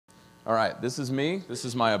All right, this is me. This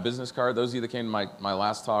is my business card. Those of you that came to my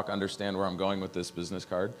last talk understand where I'm going with this business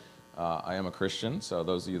card. I am a Christian, so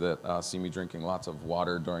those of you that see me drinking lots of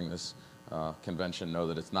water during this convention know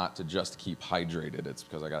that it's not to just keep hydrated. It's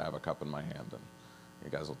because I got to have a cup in my hand, and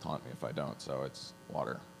you guys will taunt me if I don't, so it's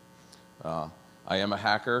water. I am a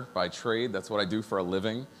hacker by trade. That's what I do for a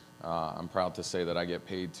living. I'm proud to say that I get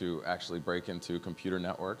paid to actually break into computer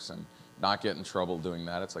networks and not get in trouble doing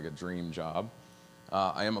that. It's like a dream job.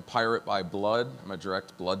 I am a pirate by blood. I'm a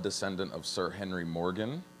direct blood descendant of Sir Henry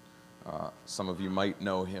Morgan. Some of you might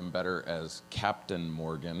know him better as Captain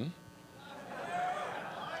Morgan.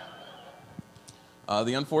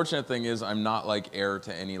 The unfortunate thing is I'm not like heir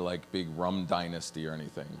to any like big rum dynasty or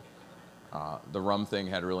anything. The rum thing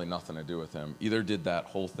had really nothing to do with him. Either did that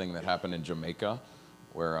whole thing that happened in Jamaica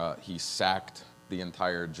where he sacked the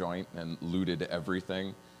entire joint and looted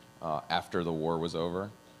everything after the war was over.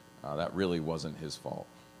 That really wasn't his fault.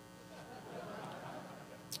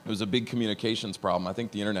 It was a big communications problem. I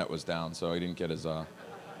think the internet was down, so he didn't get his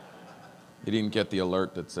he didn't get the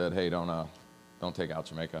alert that said, "Hey, don't take out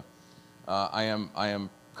Jamaica." I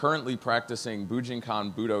am currently practicing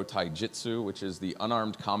Bujinkan Budo Taijutsu, which is the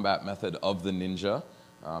unarmed combat method of the ninja.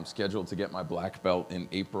 I'm scheduled to get my black belt in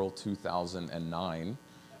April 2009,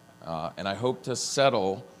 and I hope to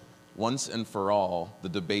settle once and for all the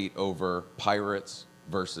debate over pirates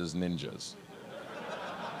versus ninjas.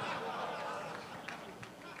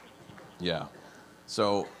 Yeah.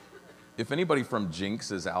 So if anybody from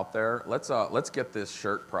Jinx is out there, let's get this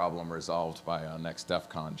shirt problem resolved by next DEF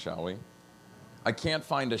CON, shall we? I can't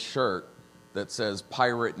find a shirt that says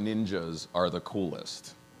pirate ninjas are the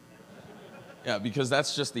coolest. Yeah, because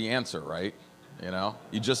that's just the answer, right? You know,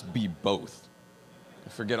 you just be both.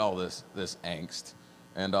 Forget all this angst.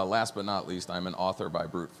 And last but not least, I'm an author by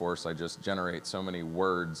brute force. I just generate so many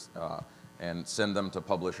words and send them to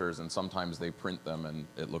publishers, and sometimes they print them, and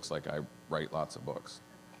it looks like I write lots of books.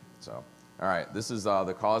 So, all right, this is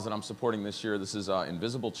the cause that I'm supporting this year. This is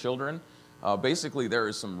Invisible Children. Basically, there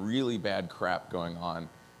is some really bad crap going on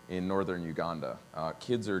in northern Uganda.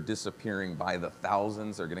 Kids are disappearing by the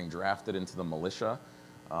thousands. They're getting drafted into the militia.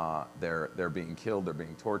 They're being killed. They're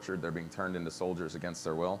being tortured. They're being turned into soldiers against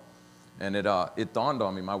their will. And it dawned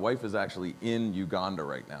on me, my wife is actually in Uganda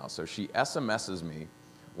right now. So she SMSes me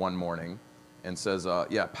one morning and says,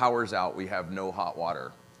 yeah, power's out, we have no hot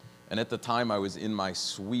water. And at the time I was in my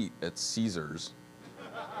suite at Caesars,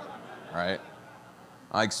 right?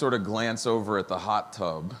 I sort of glance over at the hot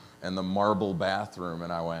tub and the marble bathroom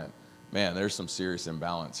and I went, man, there's some serious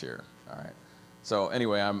imbalance here, all right? So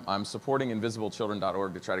anyway, I'm supporting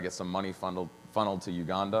InvisibleChildren.org to try to get some money funneled to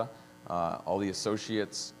Uganda. All the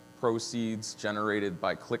associates proceeds generated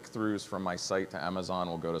by click-throughs from my site to Amazon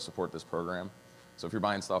will go to support this program. So if you're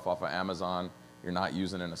buying stuff off of Amazon, you're not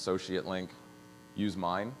using an associate link, use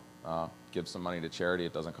mine. Give some money to charity.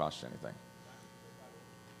 It doesn't cost you anything.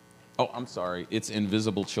 Oh, I'm sorry. It's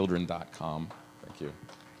InvisibleChildren.com. Thank you.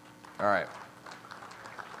 All right.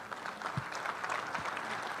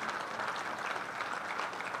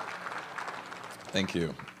 Thank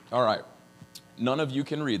you. All right. None of you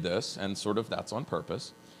can read this, and sort of that's on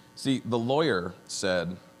purpose. See, the lawyer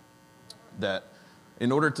said that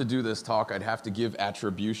in order to do this talk, I'd have to give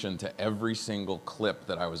attribution to every single clip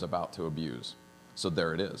that I was about to abuse. So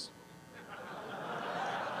there it is.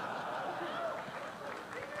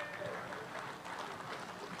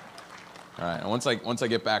 All right, and once I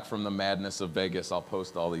get back from the madness of Vegas, I'll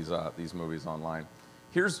post all these movies online.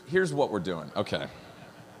 Here's what we're doing. Okay.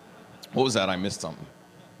 What was that? I missed something.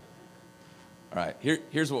 All right,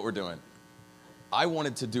 here's what we're doing. I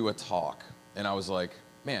wanted to do a talk, and I was like,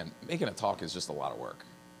 man, making a talk is just a lot of work,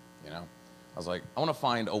 you know? I was like, I want to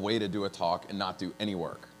find a way to do a talk and not do any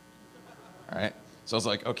work, all right? So I was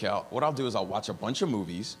like, okay, what I'll do is I'll watch a bunch of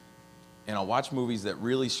movies, and I'll watch movies that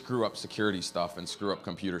really screw up security stuff and screw up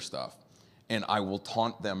computer stuff, and I will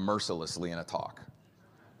taunt them mercilessly in a talk.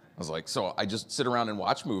 I was like, so I just sit around and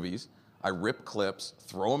watch movies, I rip clips,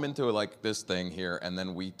 throw them into like this thing here, and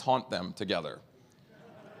then we taunt them together,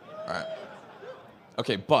 all right?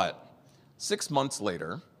 Okay, but 6 months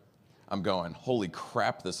later, I'm going, holy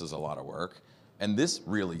crap, this is a lot of work, and this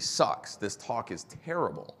really sucks. This talk is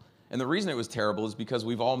terrible. And the reason it was terrible is because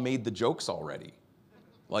we've all made the jokes already.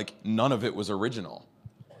 Like, none of it was original.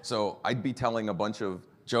 So I'd be telling a bunch of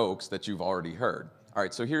jokes that you've already heard. All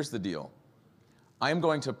right, so here's the deal. I am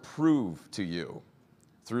going to prove to you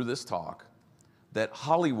through this talk that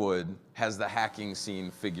Hollywood has the hacking scene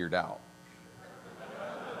figured out.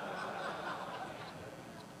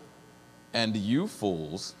 And you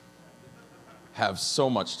fools have so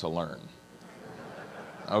much to learn.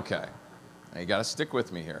 Okay. Now you got to stick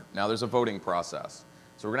with me here. Now there's a voting process.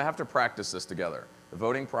 So we're going to have to practice this together. The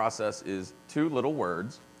voting process is 2 little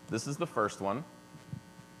words. This is the first one.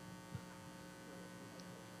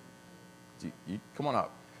 Come on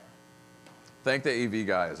up. Thank the AV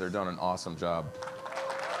guys. They're doing an awesome job.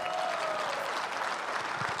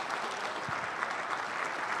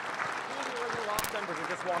 We're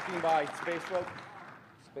just walking by Space Road.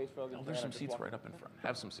 Oh, there's some seats right up in front.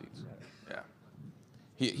 Have some seats. Yeah.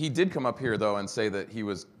 He did come up here, though, and say that he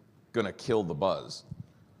was going to kill the buzz.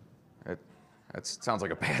 That sounds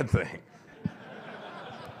like a bad thing.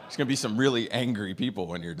 There's going to be some really angry people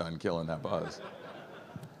when you're done killing that buzz.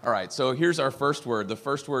 All right, so here's our first word. The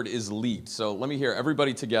first word is leet. So let me hear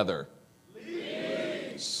everybody together.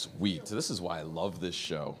 Leet. Sweet. This is why I love this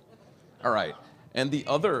show. All right, and the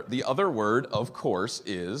other word, of course,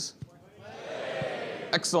 is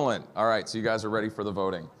excellent. All right, so you guys are ready for the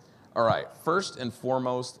voting. All right, first and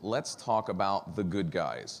foremost, let's talk about the good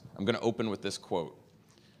guys. I'm going to open with this quote.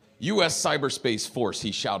 U.S. Cyberspace Force,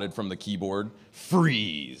 he shouted from the keyboard,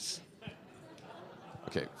 freeze.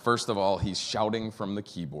 Okay, first of all, he's shouting from the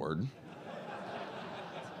keyboard.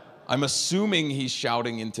 I'm assuming he's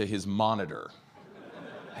shouting into his monitor.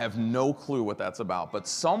 Have no clue what that's about, but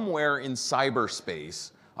somewhere in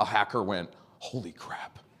cyberspace, a hacker went, holy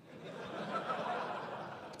crap.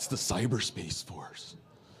 It's the Cyberspace Force.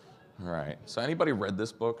 All right, so anybody read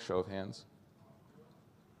this book? Show of hands.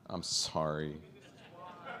 I'm sorry.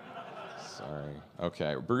 Sorry.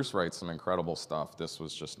 Okay, Bruce writes some incredible stuff. This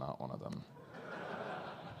was just not one of them.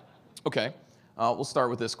 Okay, we'll start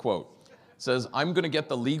with this quote. It says, I'm going to get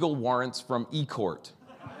the legal warrants from eCourt.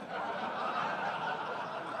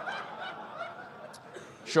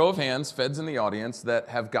 Show of hands, feds in the audience that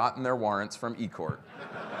have gotten their warrants from eCourt.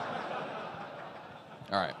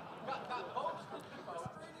 All right.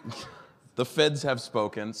 The feds have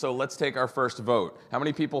spoken, so let's take our first vote. How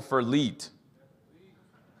many people for leet?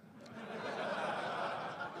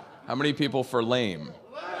 How many people for lame?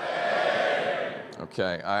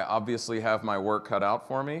 Okay, I obviously have my work cut out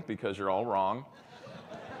for me because you're all wrong.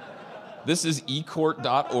 This is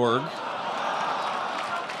ecourt.org.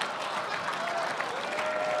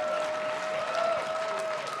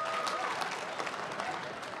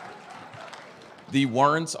 The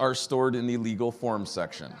warrants are stored in the legal forms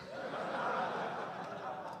section.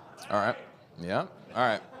 All right, yeah, all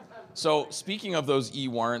right. So speaking of those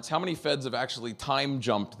e-warrants, how many feds have actually time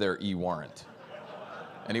jumped their e-warrant?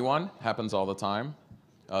 Anyone? Happens all the time.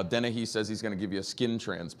 Dennehy says he's going to give you a skin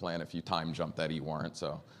transplant if you time jump that e-warrant,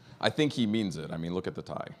 so I think he means it. I mean, look at the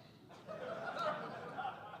tie.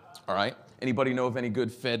 All right. Anybody know of any good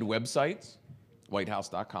Fed websites?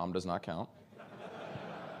 WhiteHouse.com does not count.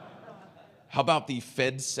 How about the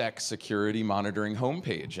FedSec security monitoring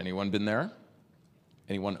homepage? Anyone been there?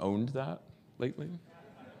 Anyone owned that lately?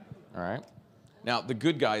 All right. Now, the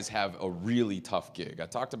good guys have a really tough gig. I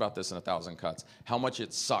talked about this in 1,000 Cuts, how much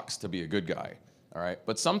it sucks to be a good guy, all right?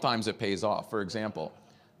 But sometimes it pays off. For example,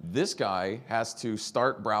 this guy has to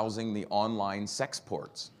start browsing the online sex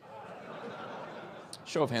ports.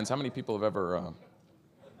 Show of hands, how many people have ever,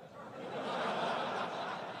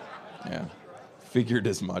 yeah, figured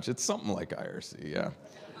as much. It's something like IRC, yeah.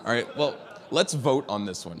 All right, well, let's vote on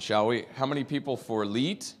this one, shall we? How many people for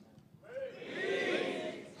leet?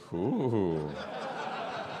 Ooh.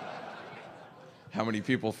 How many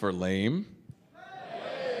people for lame?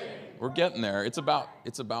 We're getting there. It's about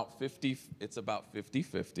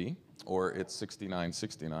 50-50, or it's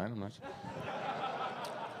 69-69. I'm not sure.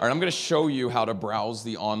 All right, I'm going to show you how to browse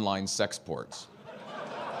the online sex ports.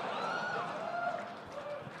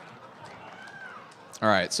 All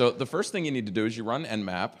right, so the first thing you need to do is you run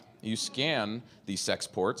Nmap. You scan these sex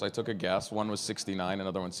ports. I took a guess. One was 69,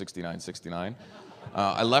 another one 69-69.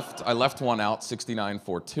 I left one out,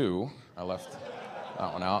 6942. I left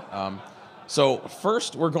that one out. So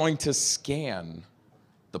first, we're going to scan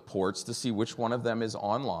the ports to see which one of them is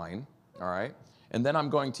online, all right? And then I'm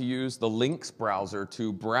going to use the Lynx browser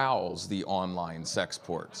to browse the online sex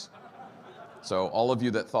ports. So all of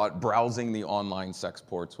you that thought browsing the online sex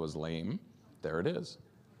ports was lame, there it is.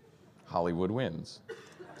 Hollywood wins.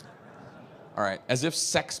 All right, as if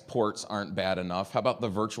sex ports aren't bad enough, how about the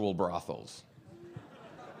virtual brothels?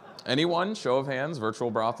 Anyone? Show of hands,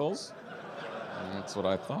 virtual brothels? That's what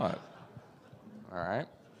I thought. All right.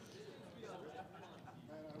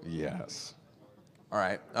 Yes. All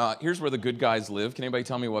right, here's where the good guys live. Can anybody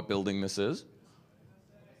tell me what building this is?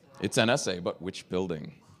 It's NSA, but which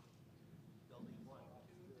building?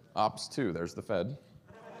 Ops 2, there's the Fed.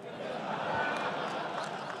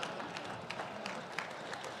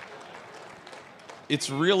 It's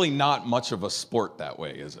really not much of a sport that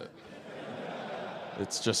way, is it?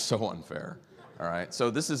 It's just so unfair. All right, so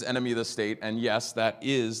this is Enemy of the State, and yes, that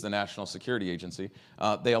is the National Security Agency.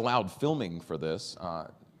 They allowed filming for this.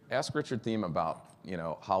 Ask Richard Thiem about,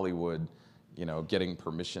 Hollywood, getting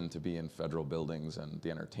permission to be in federal buildings and the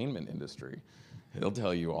entertainment industry. He'll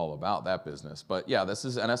tell you all about that business. But yeah, this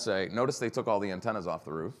is NSA. Notice they took all the antennas off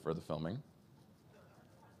the roof for the filming,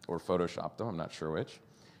 or photoshopped them, I'm not sure which.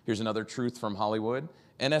 Here's another truth from Hollywood.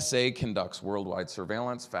 NSA conducts worldwide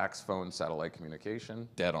surveillance, fax, phone, satellite communication,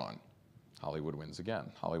 dead on. Hollywood wins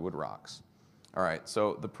again. Hollywood rocks. All right,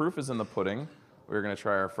 so the proof is in the pudding. We're going to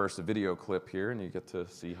try our first video clip here, and you get to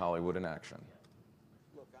see Hollywood in action.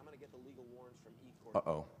 Look, I'm going to get the legal warrants from E-Court.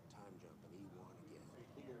 Uh-oh. Time jump and E1 again.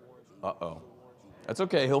 Legal warrants. Uh-oh. That's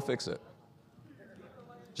okay, he'll fix it.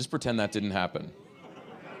 Just pretend that didn't happen.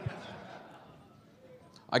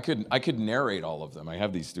 I could narrate all of them. I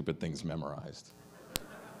have these stupid things memorized.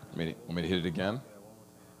 Want me to hit it again?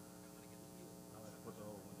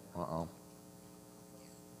 Uh-oh.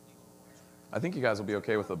 I think you guys will be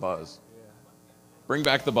okay with the buzz. Bring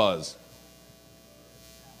back the buzz.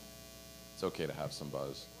 It's okay to have some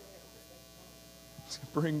buzz.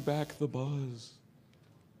 Bring back the buzz.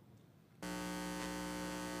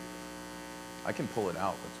 I can pull it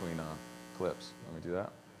out between clips. Let me do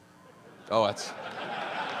that. Oh, that's...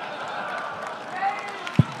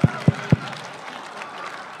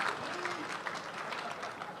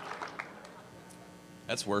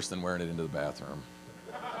 That's worse than wearing it into the bathroom.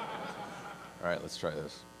 All right, let's try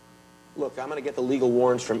this. Look, I'm going to get the legal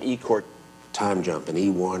warrants from E-Court. Time jump and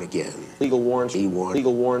E1 again. Legal warrants. E1.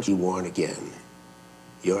 Legal warrants. E1 again.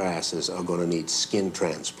 Your asses are going to need skin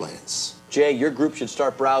transplants. Jay, your group should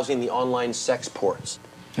start browsing the online sex ports.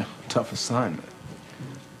 Yeah, tough assignment.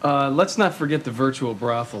 Let's not forget the virtual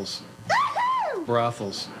brothels.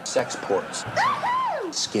 Brothels. Sex ports.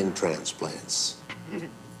 Skin transplants.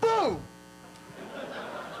 Boom!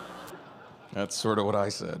 That's sort of what I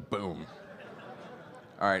said. Boom.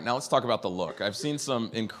 All right, now let's talk about the look. I've seen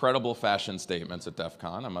some incredible fashion statements at DEF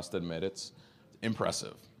CON. I must admit, it's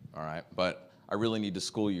impressive, all right? But I really need to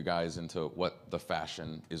school you guys into what the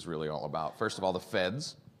fashion is really all about. First of all, the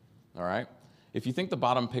feds, all right? If you think the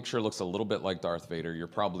bottom picture looks a little bit like Darth Vader, you're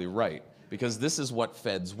probably right, because this is what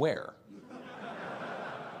feds wear.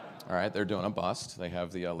 All right, they're doing a bust. They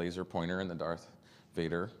have the laser pointer and the Darth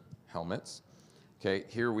Vader helmets. Okay,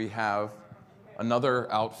 here we have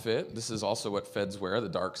another outfit. This is also what feds wear, the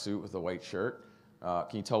dark suit with the white shirt. Can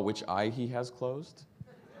you tell which eye he has closed?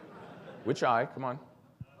 Which eye? Come on.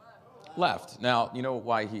 Left. Now, you know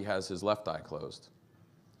why he has his left eye closed?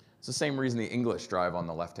 It's the same reason the English drive on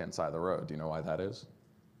the left-hand side of the road. Do you know why that is?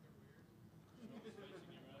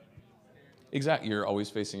 Exactly. You're always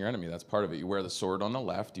facing your enemy. That's part of it. You wear the sword on the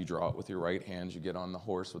left. You draw it with your right hand. You get on the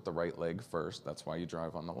horse with the right leg first. That's why you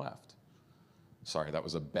drive on the left. Sorry, that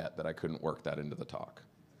was a bet that I couldn't work that into the talk.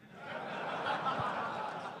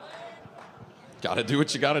 Gotta do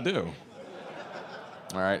what you gotta do.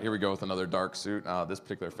 All right, here we go with another dark suit. This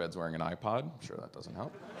particular Fed's wearing an iPod. I'm sure that doesn't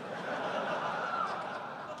help.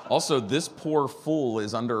 Also, this poor fool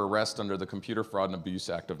is under arrest under the Computer Fraud and Abuse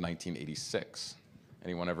Act of 1986.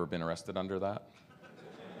 Anyone ever been arrested under that?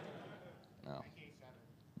 No.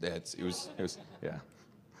 Yeah, yeah.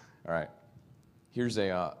 All right. Here's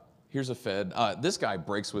a Fed. This guy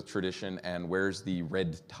breaks with tradition and wears the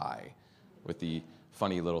red tie with the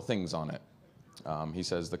funny little things on it. He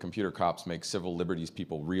says the computer cops make civil liberties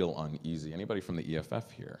people real uneasy. Anybody from the EFF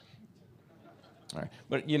here? All right.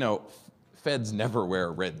 But, you know, Feds never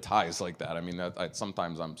wear red ties like that. I mean,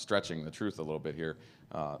 sometimes I'm stretching the truth a little bit here.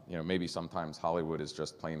 You know, maybe sometimes Hollywood is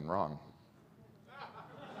just plain wrong.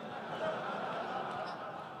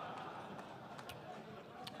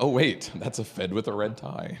 Oh, wait, that's a Fed with a red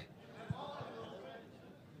tie.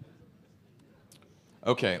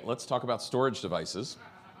 Okay, let's talk about storage devices.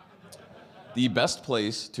 The best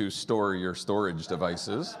place to store your storage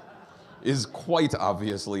devices is quite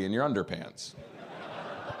obviously in your underpants.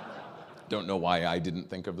 Don't know why I didn't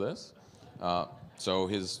think of this. So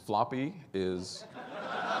his floppy is...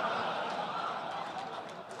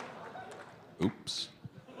 Oops.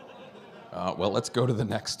 Well, let's go to the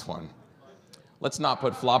next one. Let's not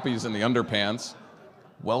put floppies in the underpants.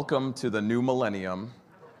 Welcome to the new millennium,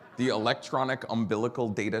 the electronic umbilical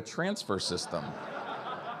data transfer system.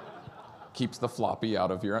 Keeps the floppy out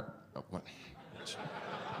of your... Oh, what?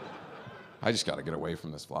 I just got to get away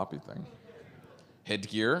from this floppy thing.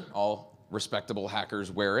 Headgear, all respectable hackers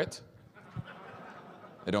wear it.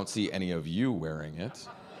 I don't see any of you wearing it.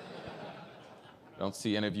 Don't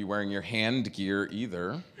see any of you wearing your hand gear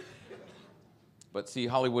either. But see,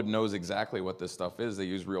 Hollywood knows exactly what this stuff is. They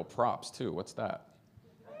use real props too. What's that?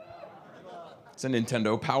 It's a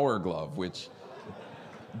Nintendo Power Glove, which,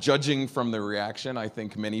 judging from the reaction, I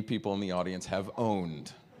think many people in the audience have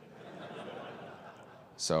owned.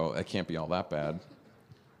 So it can't be all that bad.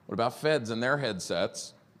 What about feds and their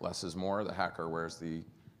headsets? Less is more. The hacker wears the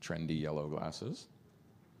trendy yellow glasses.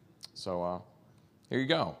 So here you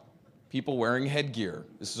go. People wearing headgear.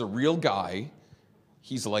 This is a real guy.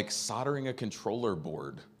 He's like soldering a controller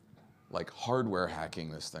board, like hardware hacking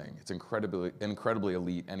this thing. It's incredibly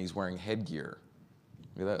elite, and he's wearing headgear.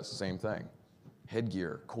 Look at this, same thing.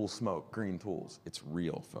 Headgear, cool smoke, green tools. It's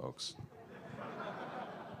real, folks.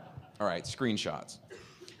 All right, screenshots.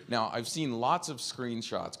 Now, I've seen lots of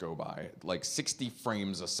screenshots go by, like 60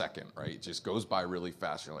 frames a second, right? It just goes by really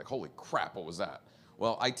fast. You're like, holy crap, what was that?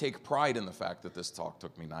 Well, I take pride in the fact that this talk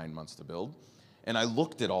took me 9 months to build, and I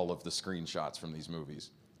looked at all of the screenshots from these movies,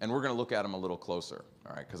 and we're gonna look at them a little closer,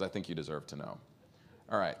 all right, because I think you deserve to know.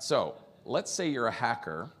 All right, so let's say you're a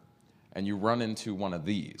hacker, and you run into one of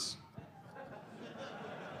these.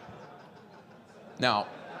 Now,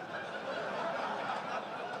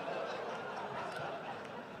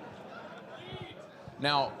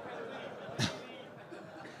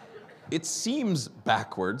 it seems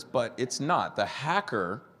backwards, but it's not. The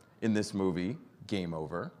hacker in this movie, Game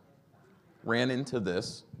Over, ran into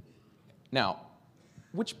this. Now,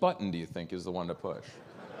 which button do you think is the one to push?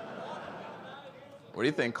 What do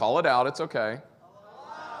you think? Call it out, it's okay.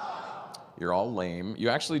 You're all lame. You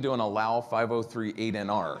actually do an allow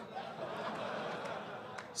 503.8NR.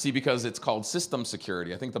 See, because it's called system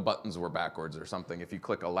security. I think the buttons were backwards or something. If you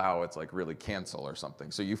click allow, it's like really cancel or something.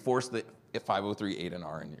 So you force the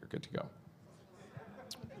 503.8NR and you're good to go.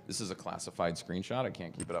 This is a classified screenshot. I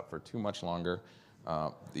can't keep it up for too much longer.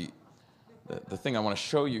 The thing I want to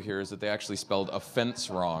show you here is that they actually spelled offense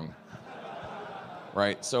wrong.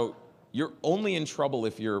 Right? So you're only in trouble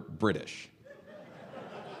if you're British.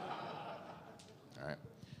 All right.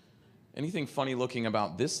 Anything funny looking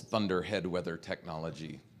about this Thunderhead weather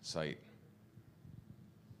technology site?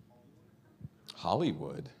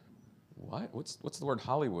 Hollywood? What? What's the word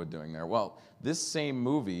Hollywood doing there? Well, this same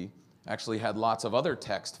movie actually had lots of other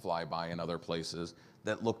text fly by in other places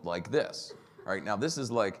that looked like this. All right, now this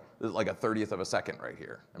is like a 30th of a second right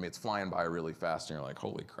here. I mean, it's flying by really fast, and you're like,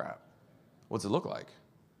 holy crap. What's it look like?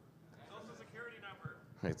 Social security number.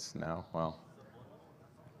 It's no, well,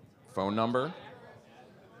 phone number.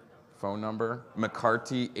 Phone number,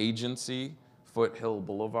 McCarty Agency, Foothill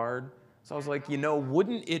Boulevard. So I was like, you know,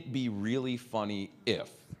 wouldn't it be really funny if?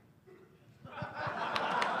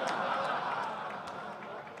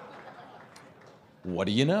 What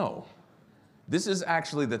do you know? This is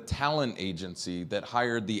actually the talent agency that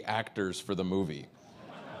hired the actors for the movie,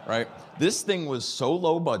 right? This thing was so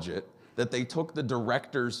low budget that they took the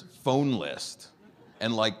director's phone list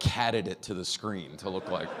and like catted it to the screen to look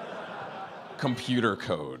like computer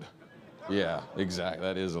code. Yeah, exactly.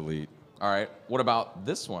 That is elite. All right, what about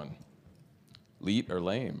this one? Leet or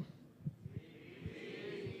lame?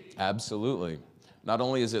 Absolutely. Not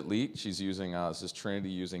only is it Leet, she's using, this is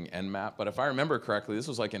Trinity using Nmap, but if I remember correctly, this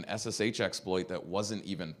was like an SSH exploit that wasn't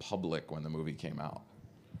even public when the movie came out,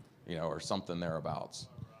 you know, or something thereabouts.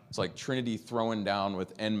 It's like Trinity throwing down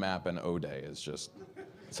with Nmap and O'Day is just,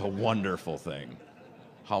 it's a wonderful thing.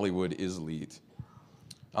 Hollywood is Leet.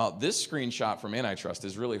 This screenshot from Antitrust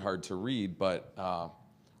is really hard to read, but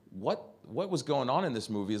what was going on in this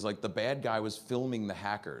movie is like the bad guy was filming the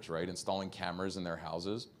hackers, right? Installing cameras in their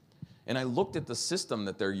houses. And I looked at the system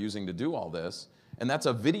that they're using to do all this, and that's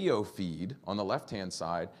a video feed on the left-hand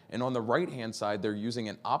side, and on the right-hand side, they're using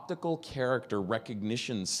an optical character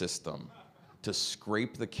recognition system to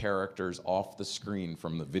scrape the characters off the screen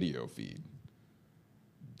from the video feed.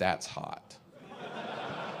 That's hot.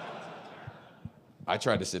 I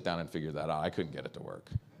tried to sit down and figure that out. I couldn't get it to work.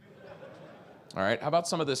 All right, how about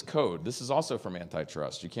some of this code? This is also from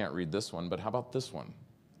Antitrust. You can't read this one, but how about this one?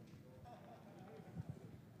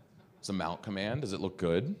 It's a mount command. Does it look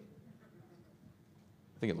good?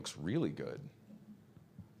 I think it looks really good.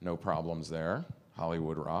 No problems there.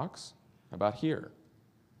 Hollywood rocks. How about here?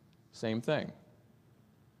 Same thing.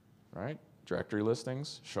 Right? Directory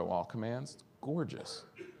listings, show all commands. It's gorgeous.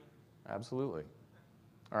 Absolutely.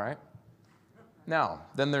 All right. Now,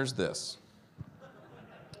 then there's this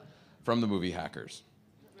from the movie Hackers.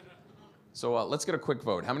 So let's get a quick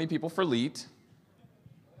vote. How many people for Leet?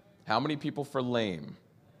 How many people for lame?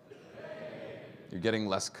 You're getting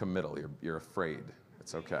less committal. You're afraid.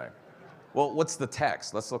 It's okay. Well, what's the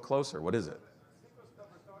text? Let's look closer. What is it?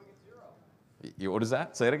 What is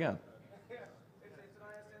that? Say it again. It's an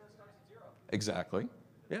ISN that starts at 0. Exactly.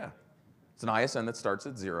 Yeah. It's an ISN that starts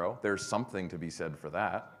at 0. There's something to be said for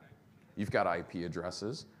that. You've got IP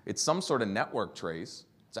addresses. It's some sort of network trace.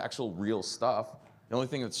 It's actual real stuff. The only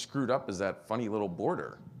thing that's screwed up is that funny little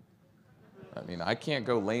border. I mean, I can't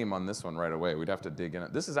go lame on this one right away. We'd have to dig in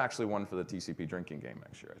it. This is actually one for the TCP drinking game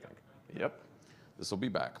next year, I think. Yep. This will be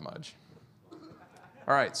back, Mudge.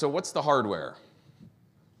 All right, so what's the hardware?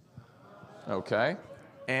 Okay.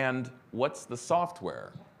 And what's the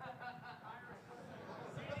software?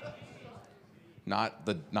 Not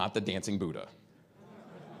the dancing Buddha.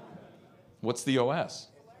 What's the OS?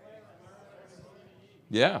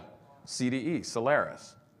 Yeah, CDE,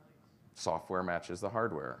 Solaris. Software matches the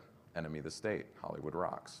hardware. Enemy of the state, Hollywood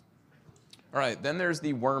rocks. All right, then there's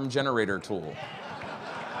the worm generator tool.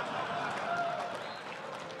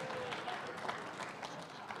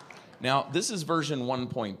 Now, this is version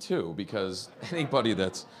 1.2 because anybody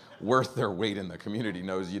that's worth their weight in the community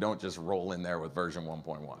knows you don't just roll in there with version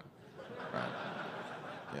 1.1, right?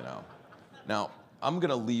 You know. Now, I'm going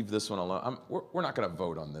to leave this one alone. We're not going to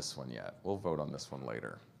vote on this one yet. We'll vote on this one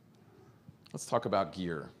later. Let's talk about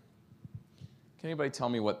gear. Can anybody tell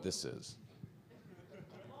me what this is?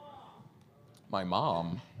 My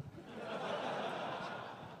mom.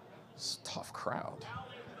 It's a tough crowd.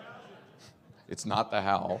 It's not the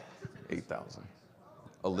HAL 8000.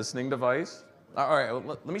 A listening device. All right,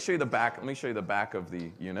 let me show you the back. Let me show you the back of the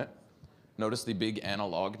unit. Notice the big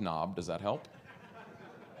analog knob. Does that help?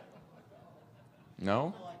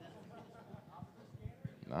 No?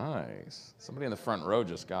 Nice. Somebody in the front row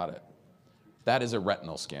just got it. That is a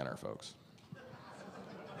retinal scanner, folks.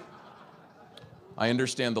 I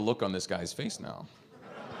understand the look on this guy's face now.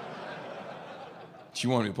 Do you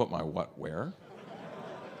want me to put my what where?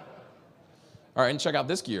 All right, and check out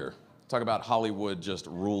this gear. Talk about Hollywood just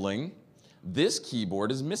ruling. This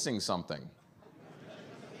keyboard is missing something.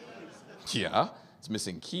 Yeah, it's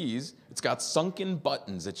missing keys. It's got sunken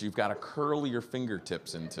buttons that you've got to curl your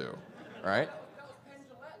fingertips into, right?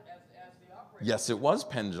 Yes, it was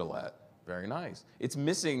Penn Jillette. Very nice. It's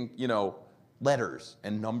missing, letters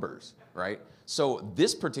and numbers, right? So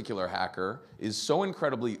this particular hacker is so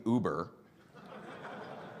incredibly uber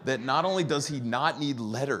that not only does he not need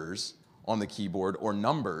letters on the keyboard or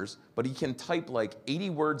numbers, but he can type like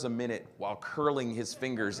 80 words a minute while curling his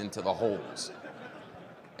fingers into the holes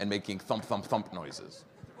and making thump, thump, thump noises.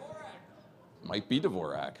 Might be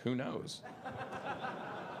Dvorak, who knows?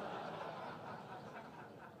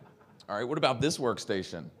 All right, what about this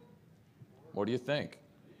workstation? What do you think?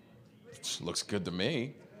 Looks good to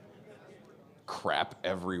me. Crap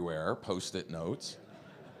everywhere, Post-it notes,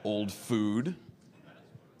 old food.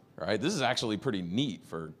 Right? This is actually pretty neat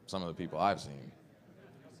for some of the people I've seen.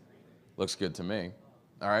 Looks good to me.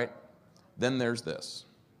 All right. Then there's this.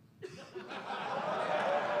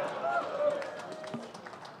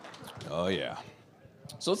 Oh, yeah.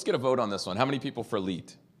 So let's get a vote on this one. How many people for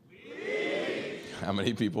LEET? LEET. How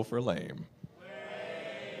many people for lame?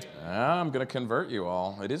 I'm going to convert you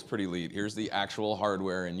all. It is pretty LEET. Here's the actual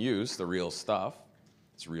hardware in use, the real stuff.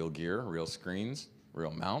 It's real gear, real screens,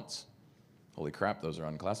 real mounts. Holy crap, those are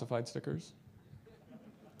unclassified stickers.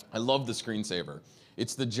 I love the screensaver.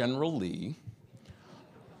 It's the General Lee,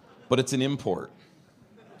 but it's an import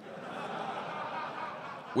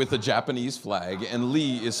with a Japanese flag, and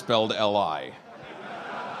Lee is spelled L-I.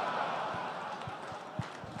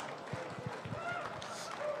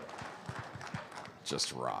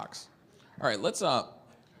 Just rocks. All right,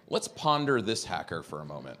 let's ponder this hacker for a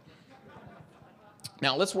moment.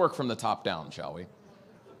 Now, let's work from the top down, shall we?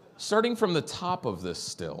 Starting from the top of this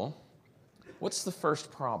still, what's the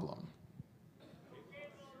first problem?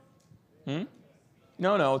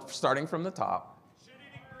 No, starting from the top.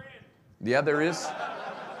 Yeah, there is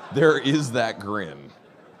that grin.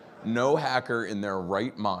 No hacker in their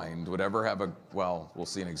right mind would ever have well, we'll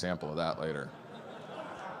see an example of that later.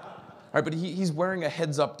 All right, but he's wearing a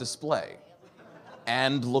heads-up display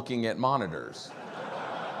and looking at monitors.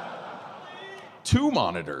 2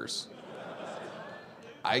 monitors.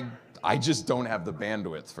 I just don't have the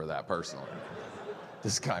bandwidth for that personally.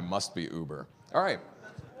 This guy must be uber. All right.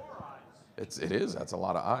 It is. That's a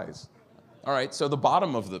lot of eyes. All right. So the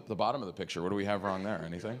bottom of the picture. What do we have wrong there?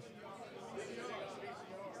 Anything?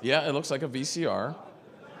 Yeah, it looks like a VCR.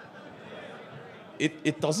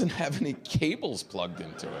 It doesn't have any cables plugged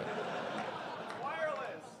into it.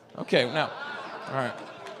 Okay. Now, all right.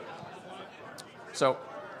 So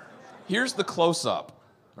here's the close-up.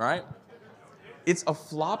 All right. It's a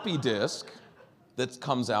floppy disk that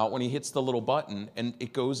comes out when he hits the little button, and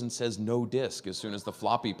it goes and says no disk as soon as the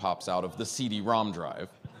floppy pops out of the CD-ROM drive.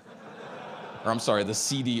 Or I'm sorry, the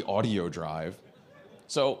CD audio drive.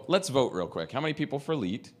 So let's vote real quick. How many people for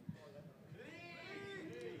LEET?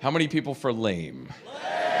 How many people for lame?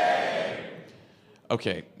 Lame.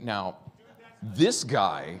 Okay, now, this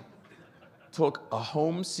guy took a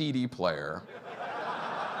home CD player,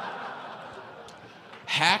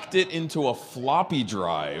 hacked it into a floppy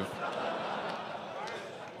drive,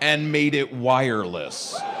 and made it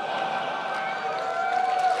wireless.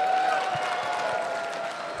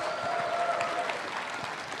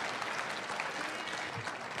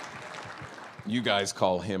 You guys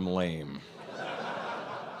call him lame.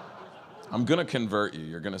 I'm gonna convert you.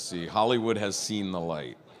 You're gonna see. Hollywood has seen the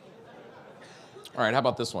light. All right, how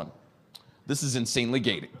about this one? This is insanely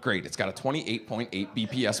great. It's got a 28.8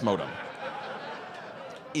 BPS modem.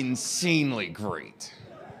 Insanely great.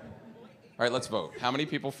 All right, let's vote. How many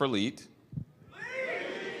people for LEET?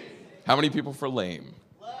 How many people for lame?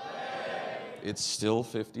 It's still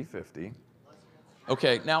 50-50.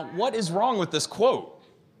 Okay, now what is wrong with this quote?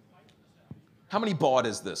 How many baud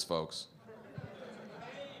is this, folks?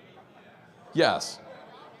 Yes.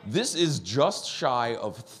 This is just shy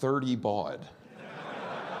of 30 baud.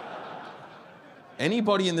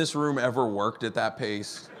 Anybody in this room ever worked at that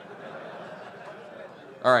pace?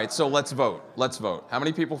 All right, so let's vote. Let's vote. How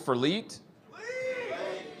many people for LEET?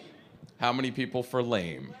 How many people for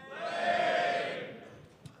lame?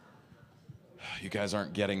 You guys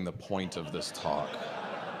aren't getting the point of this talk.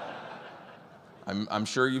 I'm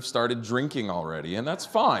sure you've started drinking already, and that's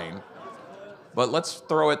fine. But let's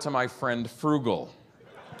throw it to my friend Frugal.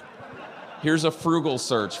 Here's a Frugal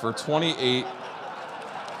search for 28.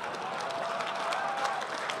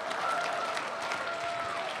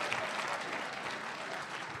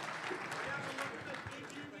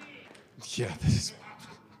 Yeah, it's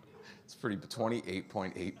pretty,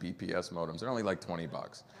 28.8 BPS modems. They're only like 20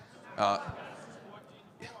 bucks.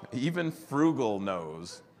 Even Frugal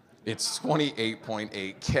knows it's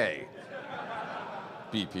 28.8K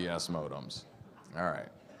BPS modems. All right.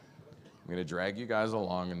 I'm going to drag you guys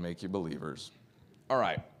along and make you believers. All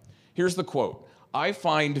right. Here's the quote. I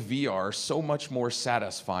find VR so much more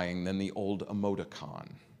satisfying than the old emoticon.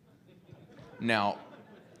 Now,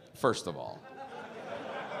 first of all,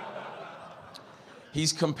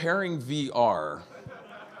 he's comparing VR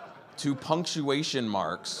to punctuation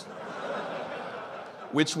marks,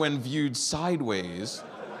 which when viewed sideways,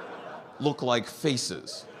 look like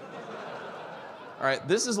faces. All right,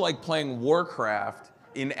 this is like playing Warcraft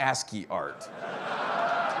in ASCII art.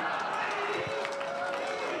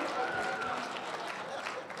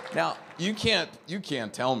 Now, you can't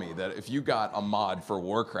tell me that if you got a mod for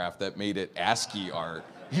Warcraft that made it ASCII art,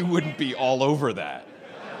 you wouldn't be all over that.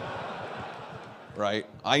 Right?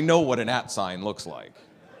 I know what an @ sign looks like.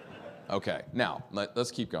 Okay, now,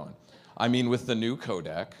 let's keep going. I mean, with the new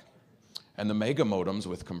codec and the mega modems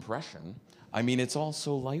with compression, I mean, it's all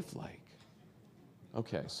so lifelike.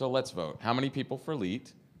 Okay, so let's vote. How many people for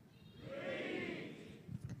LEET?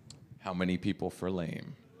 How many people for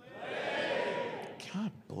lame? God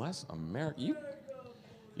bless America.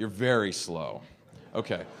 You're very slow.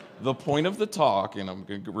 Okay, the point of the talk, and I'm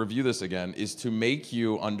going to review this again, is to make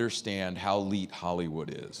you understand how LEET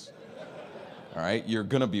Hollywood is. All right, you're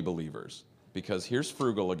going to be believers. Because here's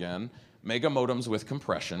Frugal again, mega modems with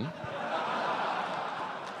compression.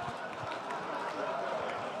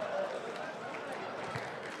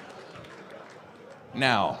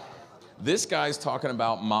 Now, this guy's talking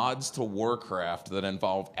about mods to Warcraft that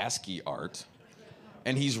involve ASCII art,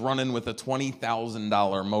 and he's running with a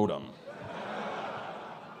 $20,000 modem.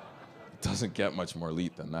 Doesn't get much more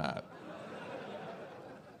LEET than that.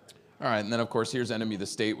 All right, and then of course, here's Enemy of the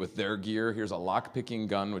State with their gear. Here's a lock-picking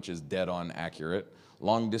gun, which is dead on accurate.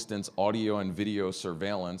 Long-distance audio and video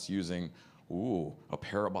surveillance using, a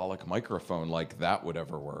parabolic microphone, like that would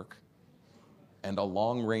ever work. And a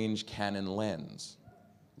long-range Canon lens.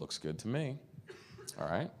 Looks good to me. All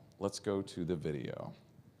right, let's go to the video.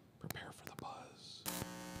 Prepare for the buzz.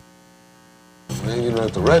 Man, you know,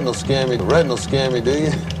 the retinal scammy, do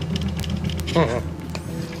you?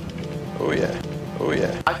 Oh, yeah. Oh,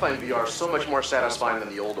 yeah. I find VR so much more satisfying than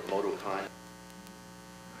the old Emoto kind.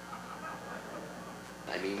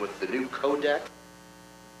 I mean, with the new codec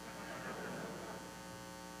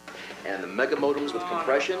and the mega modems with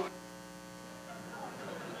compression.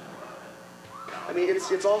 I mean,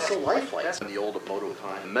 it's also lifelike. That's the old Emoto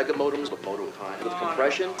kind. Mega modems with Moto kind with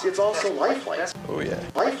compression. It's also lifelike. Oh, yeah.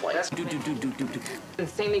 Lifelike.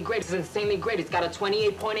 Insanely great. It's insanely great. It's got a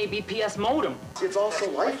 28.8 BPS modem. It's also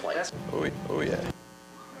lifelike. Oh, yeah.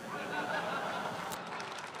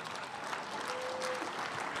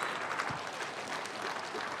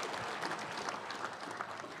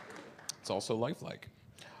 It's also lifelike.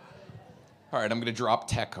 All right, I'm going to drop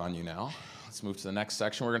tech on you now. Let's move to the next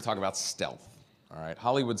section. We're going to talk about stealth. All right,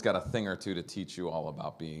 Hollywood's got a thing or two to teach you all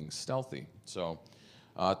about being stealthy. So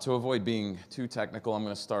To avoid being too technical, I'm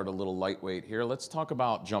going to start a little lightweight here. Let's talk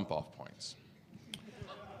about jump-off points.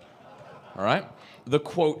 All right? The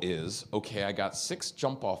quote is, okay, I got 6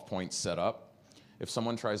 jump-off points set up. If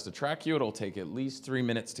someone tries to track you, it'll take at least 3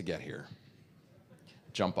 minutes to get here.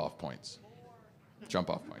 Jump-off points.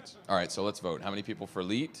 Jump-off points. All right, so let's vote. How many people for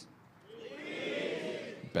LEET?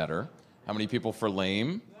 Better. How many people for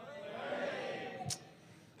lame?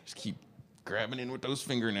 Just keep grabbing in with those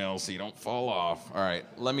fingernails so you don't fall off. All right,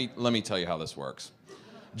 let me tell you how this works.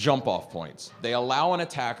 Jump-off points. They allow an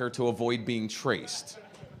attacker to avoid being traced.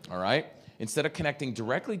 All right? Instead of connecting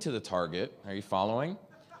directly to the target, are you following?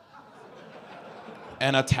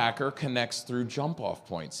 An attacker connects through jump-off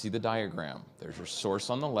points. See the diagram. There's your source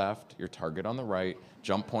on the left, your target on the right,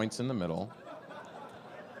 jump points in the middle.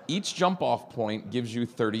 Each jump-off point gives you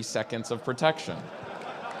 30 seconds of protection.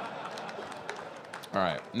 All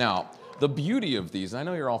right, now, the beauty of these, I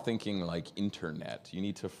know you're all thinking like internet. You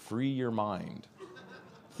need to free your mind.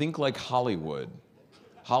 Think like Hollywood.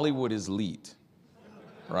 Hollywood is LEET,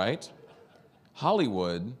 right?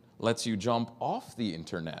 Hollywood lets you jump off the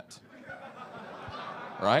internet,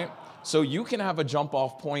 right? So you can have a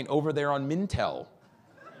jump-off point over there on Mintel,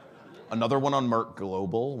 another one on Merck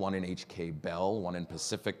Global, one in HK Bell, one in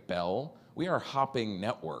Pacific Bell. We are hopping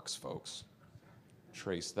networks, folks.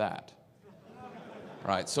 Trace that. All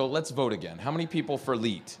right, so let's vote again. How many people for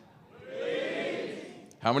LEET?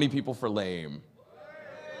 How many people for lame?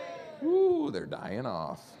 Ooh, they're dying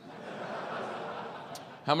off.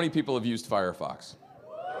 How many people have used Firefox?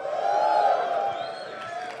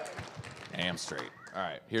 Damn straight. All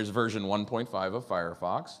right, here's version 1.5 of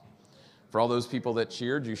Firefox. For all those people that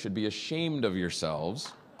cheered, you should be ashamed of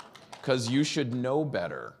yourselves because you should know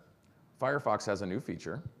better. Firefox has a new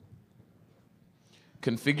feature.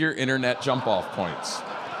 Configure internet jump-off points.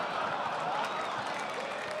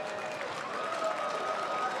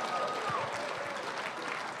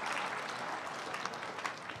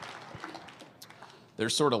 They're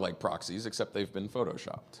sort of like proxies, except they've been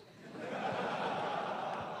photoshopped.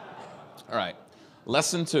 All right,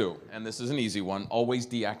 lesson 2, and this is an easy one, always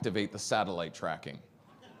deactivate the satellite tracking.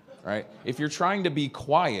 All right, if you're trying to be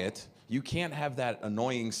quiet, you can't have that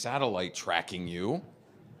annoying satellite tracking you.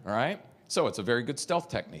 All right, so it's a very good stealth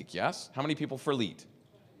technique, yes? How many people for LEET?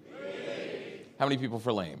 How many people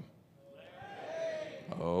for lame?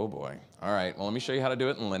 Oh boy. All right, well, let me show you how to do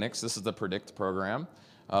it in Linux. This is the Predict program.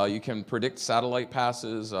 You can predict satellite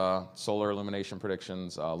passes, solar illumination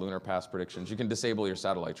predictions, lunar pass predictions. You can disable your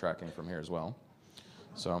satellite tracking from here as well.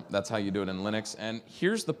 So that's how you do it in Linux. And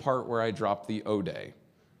here's the part where I drop the O-Day.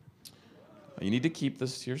 You need to keep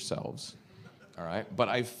this to yourselves, all right? But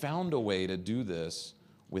I found a way to do this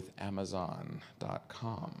with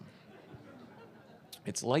Amazon.com.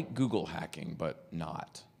 It's like Google hacking, but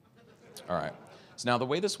not. All right. So now the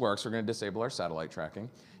way this works, we're going to disable our satellite tracking.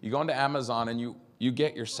 You go into Amazon and you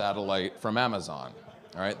get your satellite from Amazon.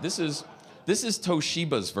 All right. This is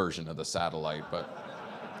Toshiba's version of the satellite,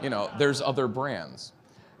 but you know, there's other brands.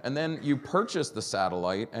 And then you purchase the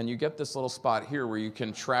satellite and you get this little spot here where you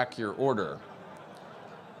can track your order.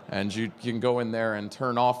 And you can go in there and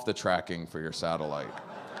turn off the tracking for your satellite.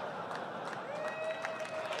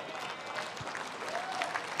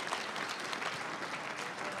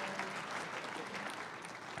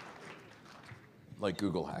 Like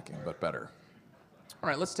Google hacking, but better. All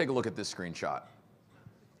right, let's take a look at this screenshot.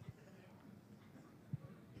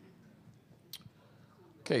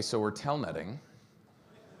 Okay, so we're telnetting.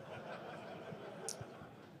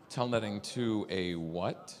 Telnetting to a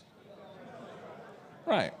what?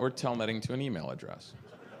 Right, we're telnetting to an email address.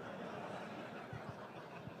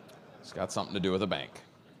 It's got something to do with a bank.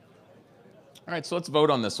 All right, so let's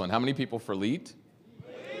vote on this one. How many people for LEET?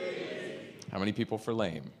 How many people for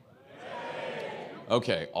lame?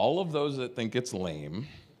 Okay, all of those that think it's lame,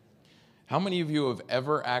 how many of you have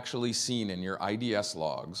ever actually seen in your IDS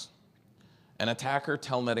logs an attacker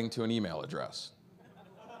telnetting to an email address?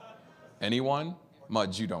 Anyone?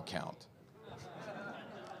 Mudge, you don't count.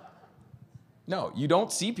 No, you don't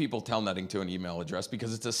see people telnetting to an email address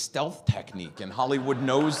because it's a stealth technique and Hollywood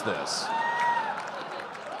knows this.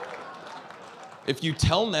 If you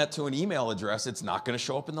telnet to an email address, it's not going to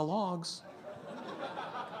show up in the logs.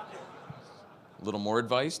 A little more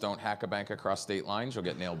advice, don't hack a bank across state lines, you'll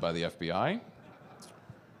get nailed by the FBI.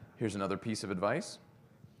 Here's another piece of advice.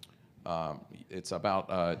 It's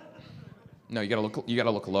about, no, you gotta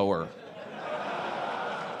look lower.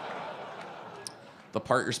 The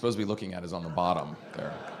part you're supposed to be looking at is on the bottom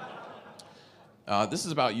there. This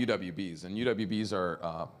is about UWBs, and UWBs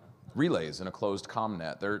are relays in a closed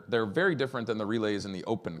ComNet. They're very different than the relays in the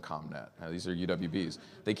open ComNet. These are UWBs.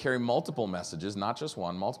 They carry multiple messages, not just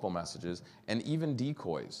one, multiple messages, and even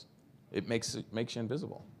decoys. It makes you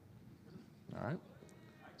invisible. All right.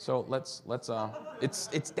 So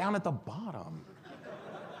it's down at the bottom.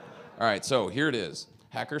 All right. So here it is.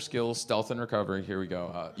 Hacker skills, stealth and recovery. Here we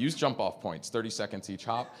go. Use jump off points, 30 seconds each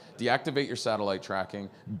hop. Deactivate your satellite tracking.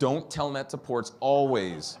 Don't telnet to ports.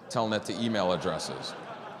 Always telnet to email addresses.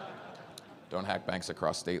 Don't hack banks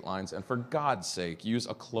across state lines. And for God's sake, use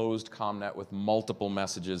a closed ComNet with multiple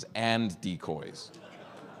messages and decoys.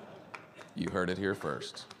 You heard it here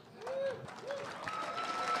first.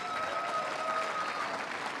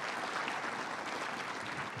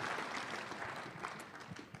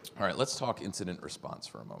 All right, let's talk incident response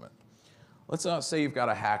for a moment. Let's say you've got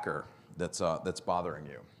a hacker that's bothering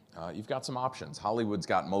you. You've got some options. Hollywood's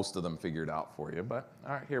got most of them figured out for you, but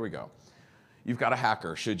all right, here we go. You've got a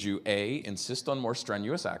hacker. Should you A, insist on more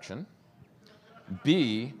strenuous action,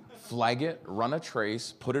 B, flag it, run a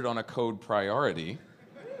trace, put it on a code priority,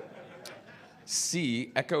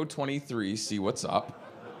 C, echo 23, see what's up,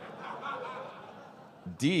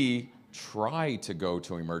 D, try to go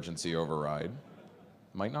to emergency override,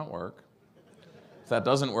 might not work. If that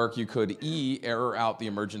doesn't work, you could E, error out the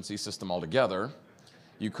emergency system altogether.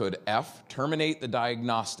 You could F, terminate the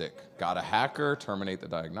diagnostic. Got a hacker, terminate the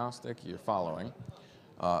diagnostic. You're following.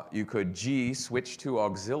 You could G, switch to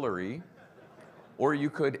auxiliary. Or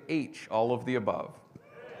you could H, all of the above.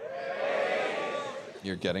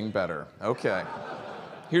 You're getting better. Okay.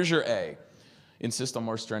 Here's your A. Insist on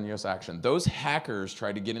more strenuous action. Those hackers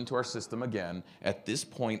try to get into our system again. At this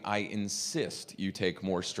point, I insist you take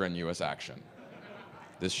more strenuous action.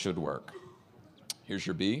 This should work. Here's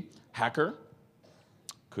your B. Hacker.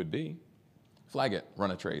 Could be. Flag it,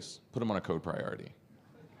 run a trace, put them on a code priority.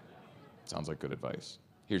 Sounds like good advice.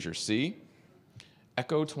 Here's your C.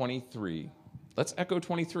 Echo 23. Let's echo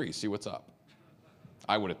 23, see what's up.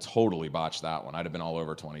 I would have totally botched that one. I'd have been all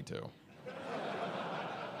over 22.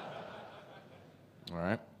 All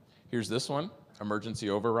right. Here's this one, emergency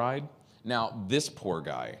override. Now, this poor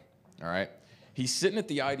guy, all right, he's sitting at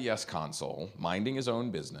the IDS console, minding his own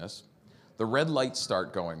business. The red lights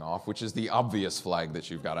start going off, which is the obvious flag that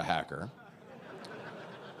you've got a hacker.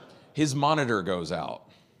 His monitor goes out,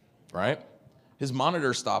 right? His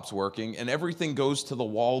monitor stops working, and everything goes to the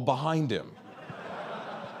wall behind him.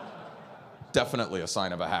 Definitely a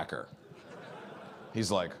sign of a hacker. He's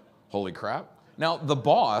like, holy crap. Now, the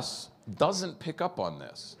boss doesn't pick up on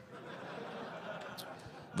this.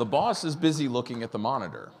 The boss is busy looking at the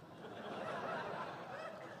monitor.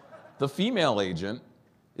 The female agent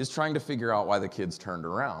is trying to figure out why the kids turned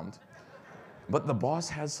around, but the boss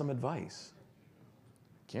has some advice.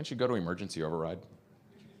 Can't you go to emergency override?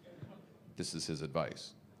 This is his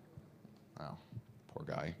advice. Wow, poor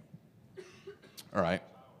guy. All right.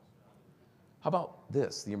 How about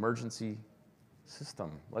this, the emergency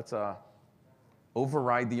system? Let's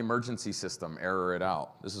override the emergency system, error it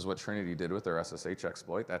out. This is what Trinity did with their SSH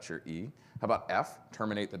exploit. That's your E. How about F,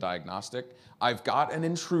 terminate the diagnostic? I've got an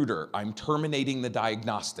intruder. I'm terminating the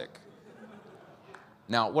diagnostic.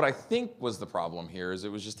 Now, what I think was the problem here is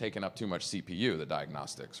it was just taking up too much CPU, the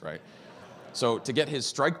diagnostics, right? So to get his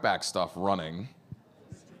strike back stuff running,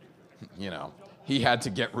 he had to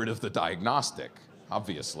get rid of the diagnostic,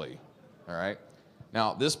 obviously, all right?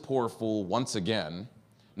 Now, this poor fool, once again,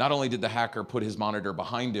 not only did the hacker put his monitor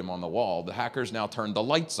behind him on the wall, the hackers now turned the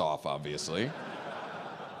lights off, obviously.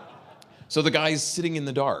 So the guy's sitting in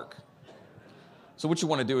the dark. So what you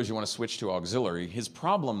want to do is you want to switch to auxiliary. His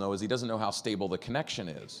problem, though, is he doesn't know how stable the connection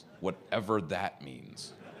is, whatever that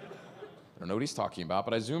means. I don't know what he's talking about,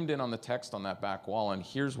 but I zoomed in on the text on that back wall, and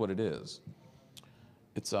here's what it is.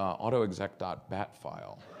 It's autoexec.bat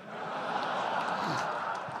file.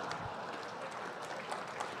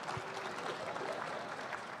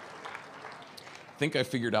 I think I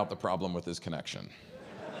figured out the problem with his connection.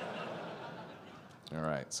 All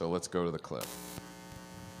right, so let's go to the clip.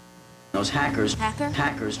 Those hackers Hacker?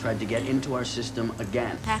 tried to get into our system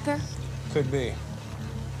again. Hacker? Could be.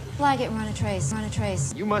 Flag it, run a trace. Run a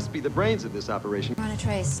trace. You must be the brains of this operation. Run a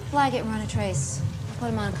trace. Flag it, run a trace. Put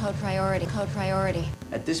him on code priority. Code priority.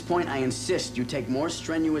 At this point, I insist you take more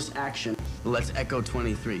strenuous action. Let's echo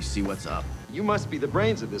 23, see what's up. You must be the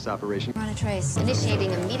brains of this operation. Run a trace.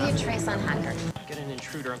 Initiating immediate trace on hacker. Get an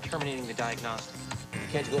intruder. I'm terminating the diagnostic.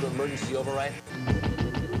 Can't you go to emergency override?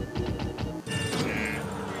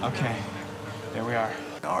 Okay, there we are.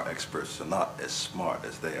 Our experts are not as smart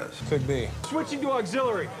as theirs. Could be. Switching to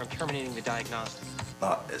auxiliary. I'm terminating the diagnostic.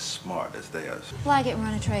 Not as smart as theirs. Flag it,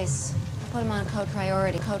 run a trace. Put them on code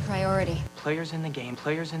priority. Code priority. Players in the game.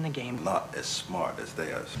 Players in the game. Not as smart as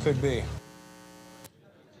theirs. Could be.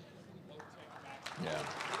 Yeah.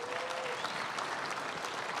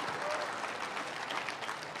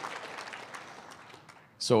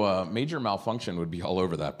 So major malfunction would be all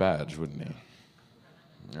over that badge, wouldn't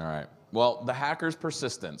he? All right. Well, the hacker's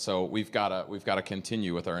persistent, so we've got to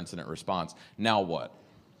continue with our incident response. Now what?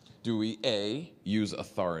 Do we A, use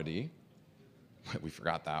authority? We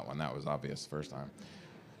forgot that one. That was obvious the first time.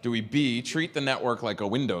 Do we B, treat the network like a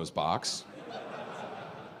Windows box?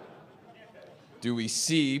 Do we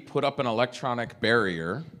C, put up an electronic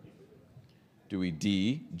barrier? Do we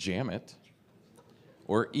D, jam it?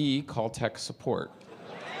 Or E, call tech support?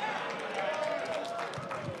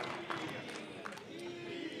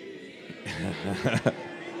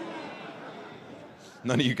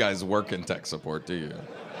 None of you guys work in tech support, do you?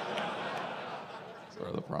 That's sort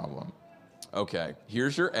of the problem. Okay,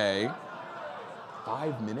 here's your A.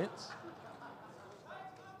 5 minutes?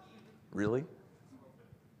 Really?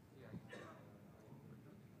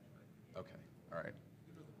 Okay, all right.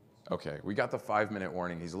 Okay, we got the 5-minute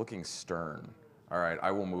warning. He's looking stern. All right,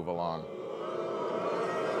 I will move along.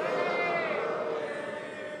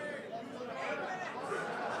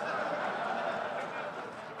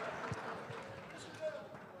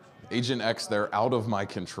 Agent X, they're out of my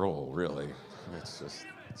control, really. It's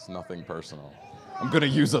nothing personal. I'm gonna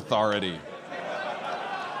use authority.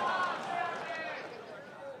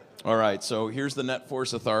 All right, so here's the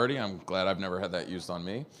NetForce authority. I'm glad I've never had that used on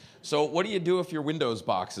me. So what do you do if your Windows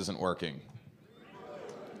box isn't working?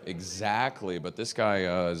 Exactly, but this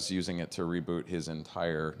guy is using it to reboot his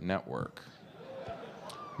entire network.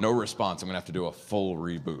 No response, I'm gonna have to do a full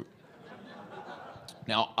reboot.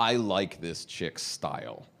 Now, I like this chick's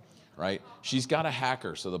style, right? She's got a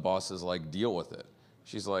hacker, so the boss is like, deal with it.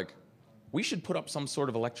 She's like, we should put up some sort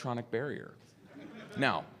of electronic barrier.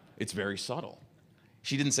 Now, it's very subtle.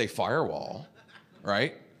 She didn't say firewall,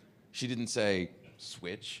 right? She didn't say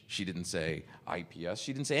switch. She didn't say IPS.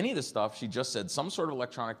 She didn't say any of this stuff. She just said some sort of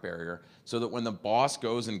electronic barrier so that when the boss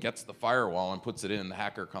goes and gets the firewall and puts it in, the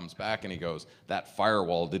hacker comes back and he goes, that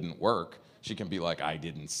firewall didn't work. She can be like, I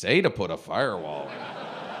didn't say to put a firewall in.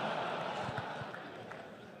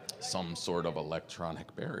 Some sort of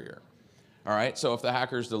electronic barrier. All right, so if the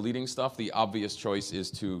hacker's deleting stuff, the obvious choice is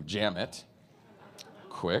to jam it.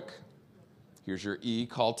 Quick. Here's your E,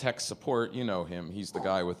 call tech support. You know him. He's the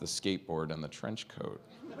guy with the skateboard and the trench coat.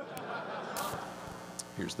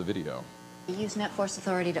 Here's the video. Use NetForce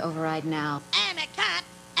authority to override now. I'm a cop,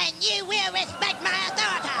 and you will respect my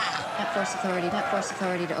authority. NetForce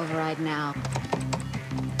authority to override now.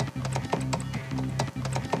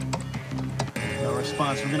 No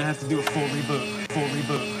response. We're gonna have to do a full reboot. Full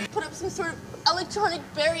reboot. Put up some sort of electronic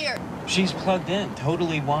barrier. She's plugged in.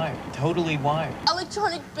 Totally wired. Totally wired.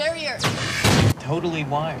 Electronic barrier. Totally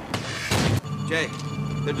wired. Jay,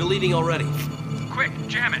 they're deleting already. Quick,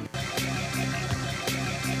 jam it.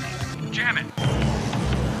 Jam it.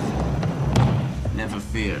 Never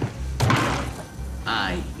fear.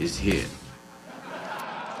 I is here.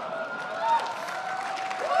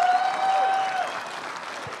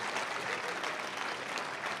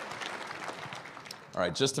 All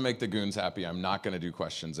right, just to make the goons happy, I'm not going to do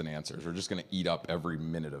questions and answers. We're just going to eat up every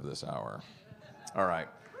minute of this hour. All right,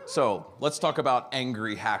 so let's talk about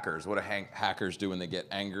angry hackers. What do hackers do when they get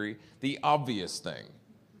angry? The obvious thing,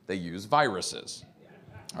 they use viruses.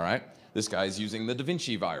 All right, this guy's using the Da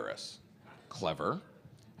Vinci virus. Clever,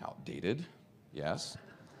 outdated, yes.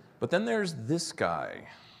 But then there's this guy.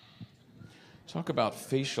 Talk about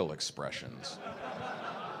facial expressions.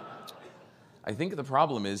 I think the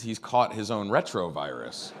problem is he's caught his own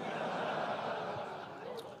retrovirus.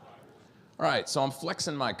 All right, so I'm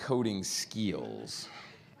flexing my coding skills.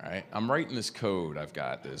 All right, I'm writing this code. I've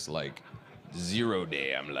got this like 0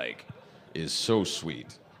 day. I'm like, is so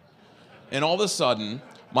sweet. And all of a sudden,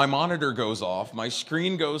 my monitor goes off, my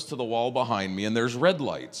screen goes to the wall behind me, and there's red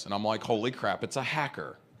lights. And I'm like, holy crap, it's a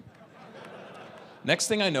hacker. Next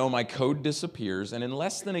thing I know, my code disappears, and in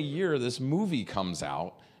less than a year, this movie comes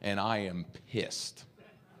out, and I am pissed.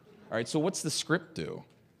 All right, so what's the script do? 0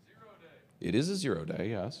 day. It is a 0 day,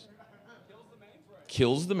 yes.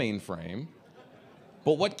 Kills the mainframe.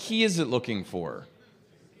 But what key is it looking for?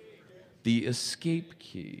 The escape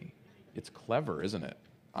key. It's clever, isn't it?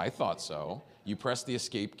 I thought so. You press the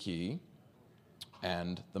escape key,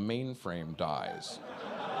 and the mainframe dies.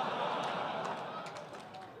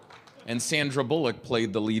 And Sandra Bullock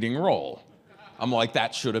played the leading role. I'm like,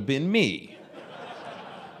 that should have been me.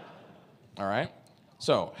 All right?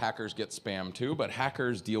 So hackers get spam too, but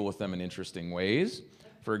hackers deal with them in interesting ways.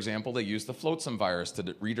 For example, they use the Flotsam virus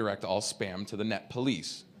to redirect all spam to the net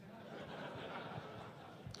police.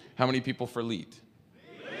 How many people for leet?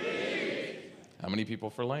 How many people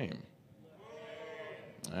for lame?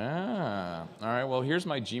 All right, well, here's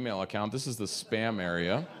my Gmail account. This is the spam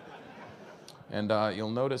area. And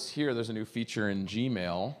you'll notice here there's a new feature in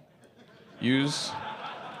Gmail. Use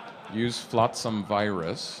Flotsam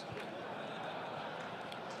virus.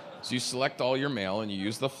 So you select all your mail and you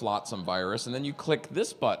use the Flotsam virus, and then you click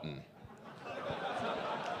this button.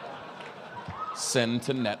 Send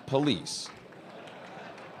to net police.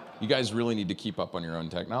 You guys really need to keep up on your own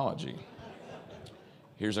technology.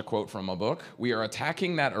 Here's a quote from a book. We are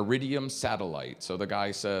attacking that Iridium satellite. So the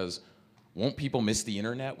guy says, won't people miss the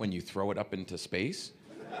internet when you throw it up into space?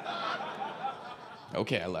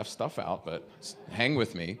 Okay, I left stuff out, but hang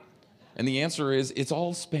with me. And the answer is, it's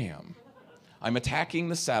all spam. I'm attacking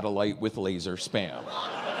the satellite with laser spam.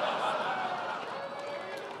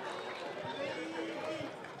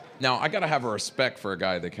 Now, I gotta have a respect for a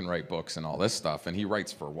guy that can write books and all this stuff, and he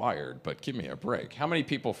writes for Wired, but give me a break. How many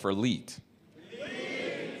people for leet?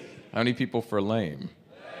 How many people for lame?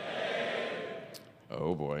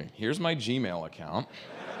 Oh boy. Here's my Gmail account.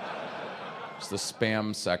 It's the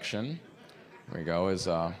spam section. There we go, is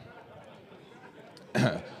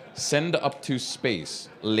send up to space,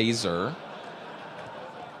 laser.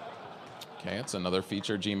 Okay, it's another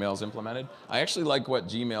feature Gmail's implemented. I actually like what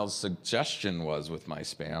Gmail's suggestion was with my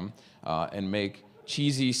spam, and make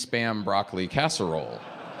cheesy spam broccoli casserole.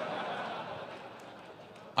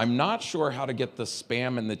 I'm not sure how to get the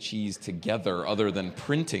spam and the cheese together other than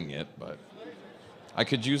printing it, but I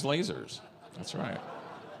could use lasers. That's right.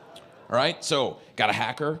 All right, so got a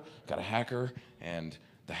hacker, and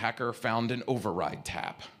the hacker found an override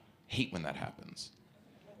tap. Hate when that happens.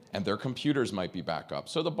 And their computers might be back up.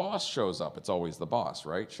 So the boss shows up. It's always the boss,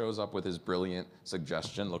 right? Shows up with his brilliant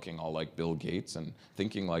suggestion, looking all like Bill Gates and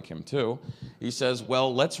thinking like him too. He says,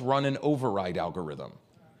 well, let's run an override algorithm.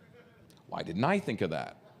 Why didn't I think of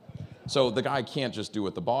that? So the guy can't just do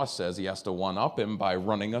what the boss says. He has to one-up him by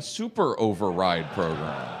running a super override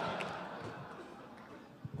program.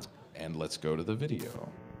 And let's go to the video.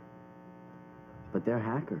 But they're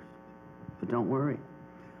hackers. But don't worry.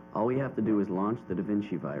 All we have to do is launch the Da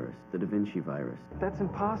Vinci virus. The Da Vinci virus. That's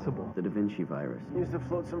impossible. The Da Vinci virus. Use the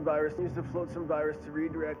Flotsam virus. Use the Flotsam virus to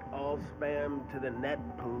redirect all spam to the net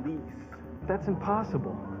police. That's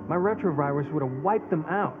impossible. My retrovirus would have wiped them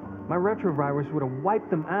out. My retrovirus would have wiped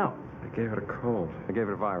them out. I gave it a cold. I gave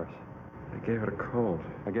it a virus. I gave it a cold.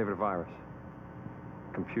 I gave it a virus.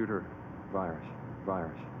 Computer virus.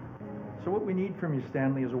 Virus. So what we need from you,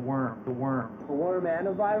 Stanley, is a worm. The worm. A worm and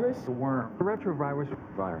a virus? The worm. The retrovirus.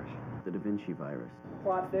 Virus. The Da Vinci virus.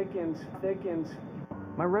 Plot thickens.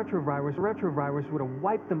 My retrovirus would have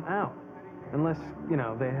wiped them out. Unless, you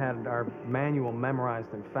know, they had our manual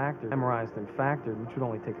memorized and factored, which would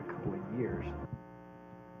only take a couple of years.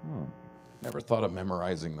 Never thought of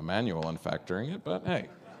memorizing the manual and factoring it, but hey,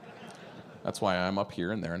 that's why I'm up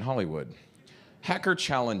here and they're in Hollywood. Hacker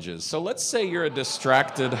challenges. So let's say you're a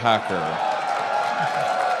distracted hacker.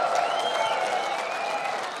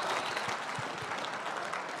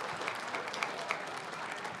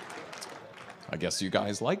 I guess you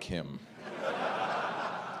guys like him.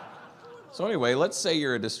 So anyway, let's say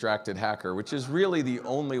you're a distracted hacker, which is really the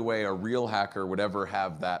only way a real hacker would ever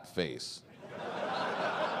have that face.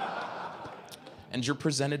 And you're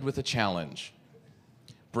presented with a challenge.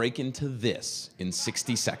 Break into this in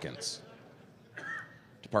 60 seconds.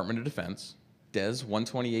 Department of Defense, DES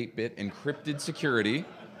 128-bit encrypted security.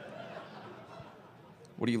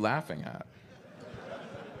 What are you laughing at?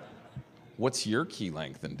 What's your key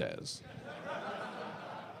length in DES?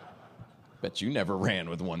 Bet you never ran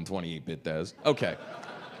with 128-bit DES. Okay,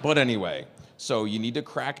 but anyway, so you need to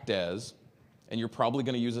crack DES, and you're probably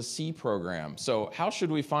going to use a C program. So how should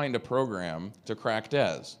we find a program to crack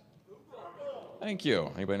DES? Thank you.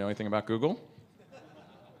 Anybody know anything about Google?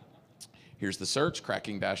 Here's the search,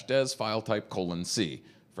 cracking-DES, file type :C.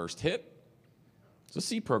 First hit, it's a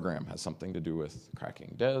C program, has something to do with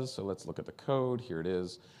cracking DES. So let's look at the code. Here it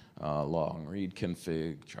is, long read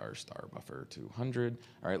config, char star buffer 200.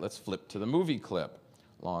 All right, let's flip to the movie clip.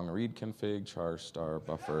 Long read config, char star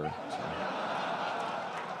buffer.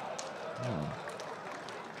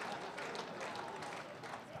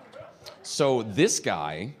 So this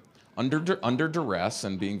guy, under duress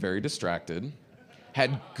and being very distracted,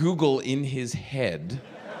 had Google in his head,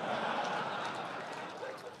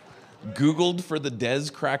 Googled for the DES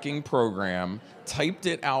cracking program, typed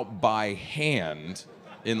it out by hand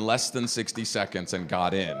in less than 60 seconds and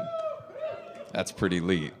got in. That's pretty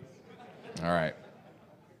elite. All right.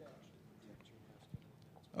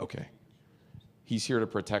 Okay. He's here to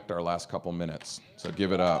protect our last couple minutes, so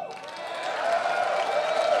give it up.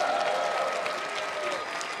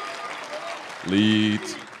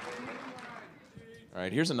 Leet. All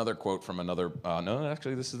right, here's another quote from another, no,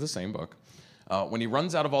 actually, this is the same book. When he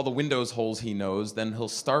runs out of all the Windows holes he knows, then he'll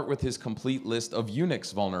start with his complete list of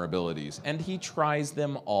Unix vulnerabilities, and he tries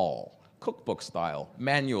them all. Cookbook style,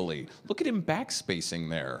 manually. Look at him backspacing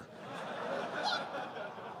there.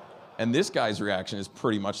 And this guy's reaction is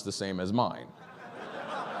pretty much the same as mine.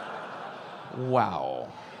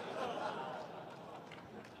 Wow.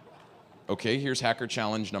 Okay, here's hacker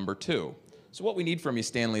challenge number 2. So what we need from you,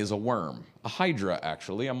 Stanley, is a worm. A hydra,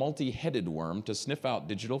 actually, a multi-headed worm to sniff out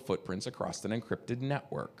digital footprints across an encrypted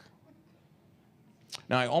network.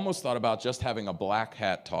 Now, I almost thought about just having a black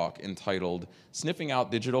hat talk entitled Sniffing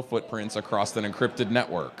Out Digital Footprints Across an Encrypted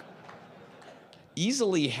Network.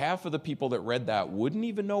 Easily half of the people that read that wouldn't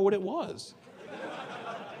even know what it was.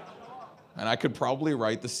 And I could probably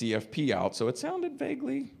write the CFP out, so it sounded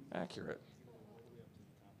vaguely accurate.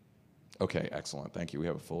 Okay, excellent. Thank you. We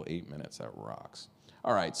have a full 8 minutes. That rocks.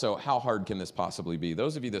 All right, so how hard can this possibly be?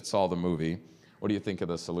 Those of you that saw the movie, what do you think of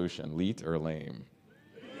the solution? Leet or lame?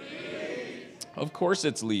 Leet. Of course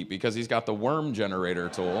it's Leet, because he's got the worm generator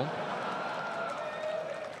tool.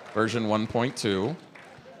 Version 1.2,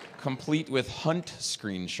 complete with Hunt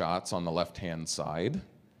screenshots on the left-hand side.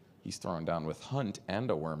 He's throwing down with Hunt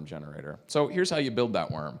and a worm generator. So here's how you build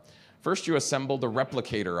that worm. First, you assemble the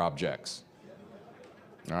replicator objects.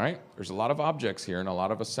 All right, there's a lot of objects here and a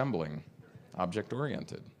lot of assembling.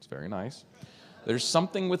 Object-oriented, it's very nice. There's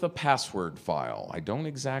something with a password file. I don't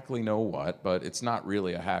exactly know what, but it's not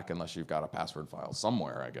really a hack unless you've got a password file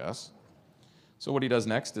somewhere, I guess. So what he does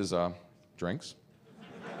next is drinks.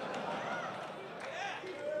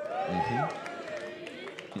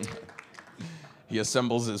 He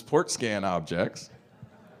assembles his port scan objects.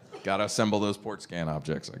 Gotta assemble those port scan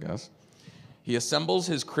objects, I guess. He assembles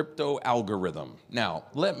his crypto algorithm. Now,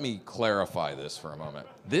 let me clarify this for a moment.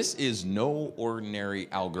 This is no ordinary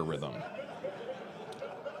algorithm.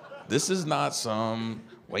 This is not some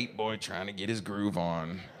white boy trying to get his groove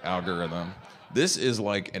on algorithm. This is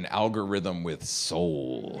like an algorithm with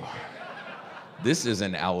soul. This is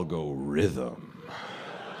an algorithm.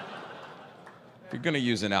 If you're gonna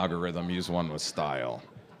use an algorithm, use one with style.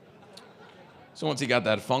 So once he got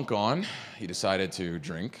that funk on, he decided to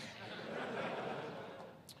drink.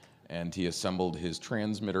 And he assembled his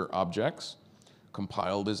transmitter objects,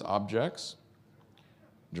 compiled his objects,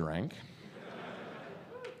 drank.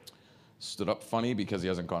 Stood up funny because he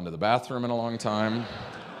hasn't gone to the bathroom in a long time.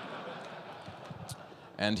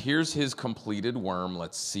 And here's his completed worm.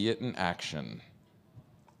 Let's see it in action.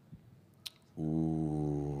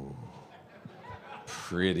 Ooh,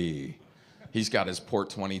 pretty. He's got his port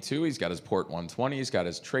 22, he's got his port 120, he's got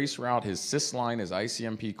his trace route, his sysline, his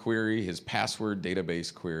ICMP query, his password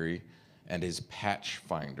database query, and his patch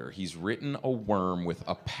finder. He's written a worm with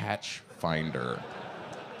a patch finder.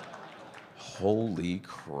 Holy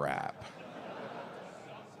crap.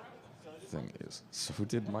 Thing is, so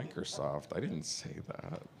did Microsoft. I didn't say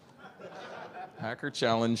that. Hacker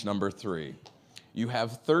challenge number 3. You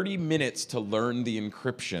have 30 minutes to learn the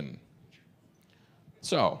encryption.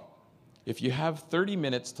 So, if you have 30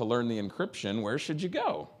 minutes to learn the encryption, where should you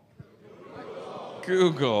go?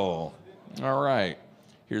 Google. All right.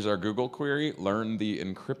 Here's our Google query, learn the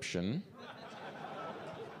encryption.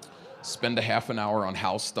 Spend a half an hour on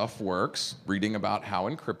how stuff works, reading about how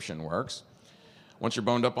encryption works. Once you're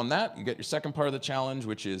boned up on that, you get your second part of the challenge,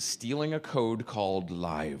 which is stealing a code called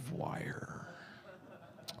Livewire.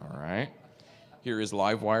 All right. Here is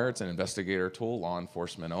Livewire. It's an investigator tool, law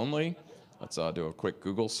enforcement only. Let's do a quick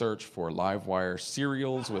Google search for Livewire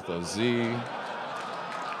serials with a Z.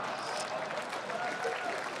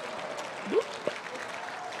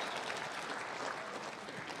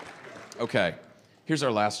 Okay, here's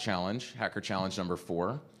our last challenge, hacker challenge number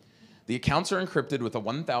 4. The accounts are encrypted with a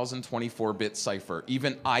 1024-bit cipher.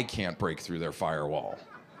 Even I can't break through their firewall.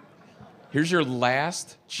 Here's your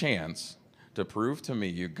last chance to prove to me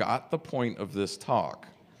you got the point of this talk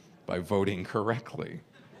by voting correctly.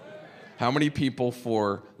 How many people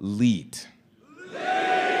for Leet?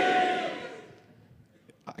 I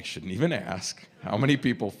shouldn't even ask. How many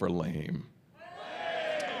people for lame?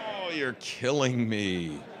 Oh, you're killing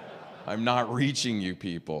me. I'm not reaching you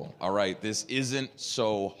people. All right, this isn't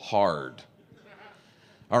so hard.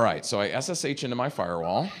 All right, so I SSH into my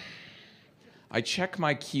firewall. I check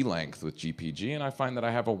my key length with GPG, and I find that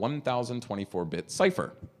I have a 1024-bit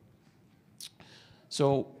cipher.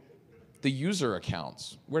 So the user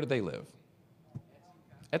accounts, where do they live?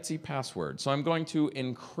 Etsy password. So I'm going to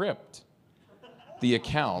encrypt the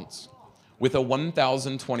accounts with a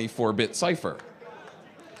 1024-bit cipher.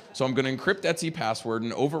 So I'm going to encrypt Etsy password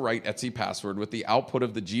and overwrite Etsy password with the output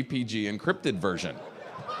of the GPG encrypted version.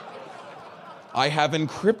 I have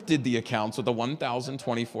encrypted the accounts with a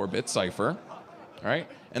 1024-bit cipher, all right?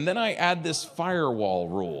 And then I add this firewall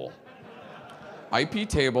rule. IP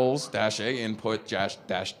tables -A input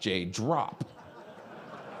 -J drop.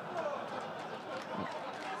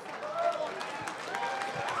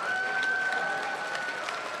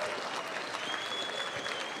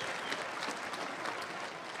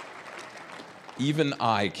 Even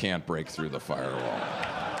I can't break through the firewall.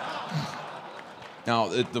 Now,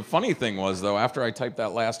 the funny thing was, though, after I typed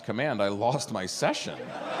that last command, I lost my session.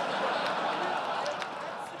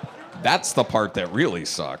 That's the part that really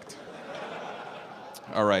sucked.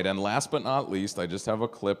 All right, and last but not least, I just have a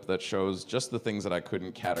clip that shows just the things that I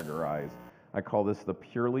couldn't categorize. I call this the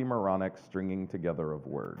purely moronic stringing together of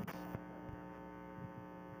words.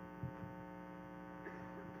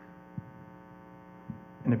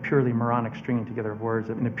 In a purely moronic stringing together of words,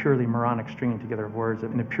 in a purely moronic stringing together of words,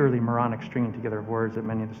 in a purely moronic stringing together of words that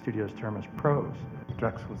many of the studios term as prose.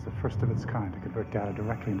 Drexel was the first of its kind to convert data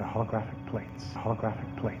directly into holographic plates.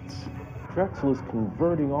 Holographic plates. Drexel is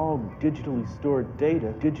converting all digitally stored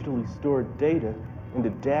data into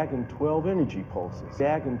DAGN 12 energy pulses.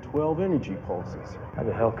 DAGN 12 energy pulses. How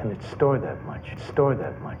the hell can it store that much? Store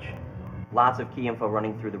that much? Lots of key info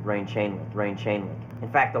running through the brain chain link. In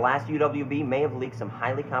fact, the last UWB may have leaked some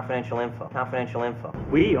highly confidential info.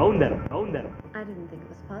 We own them. I didn't think it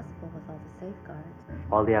was possible with all the safeguards.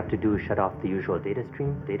 All they have to do is shut off the usual data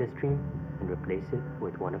stream, and replace it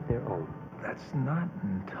with one of their own. That's not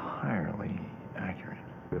entirely accurate.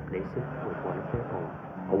 Replace it with one of their own.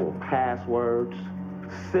 I want passwords,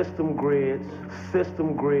 system grids,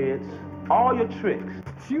 all your tricks.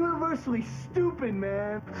 It's universally stupid,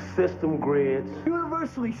 man. System grids.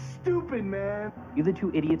 Universally stupid, man. You the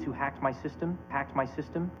two idiots who hacked my system?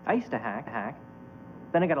 I used to hack.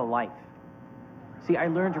 Then I got a life. See, I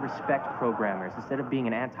learned to respect programmers instead of being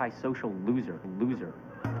an antisocial loser.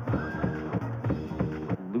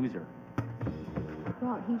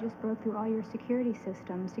 Well, he just broke through all your security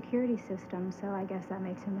systems, so I guess that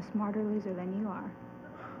makes him a smarter loser than you are.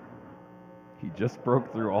 He just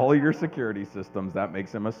broke through all your security systems. That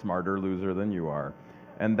makes him a smarter loser than you are.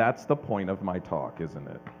 And that's the point of my talk, isn't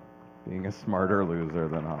it? Being a smarter loser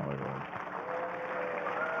than Hollywood.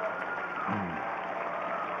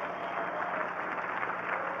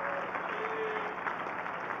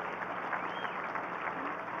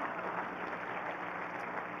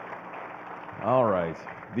 All right.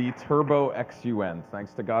 The Turbo XUN.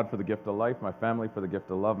 Thanks to God for the gift of life, my family for the gift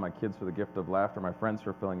of love, my kids for the gift of laughter, my friends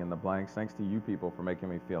for filling in the blanks. Thanks to you people for making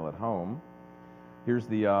me feel at home. Here's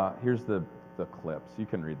the clips. You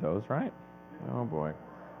can read those, right? Oh boy.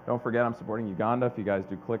 Don't forget I'm supporting Uganda. If you guys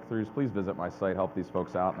do click-throughs, please visit my site, help these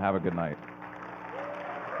folks out, and have a good night.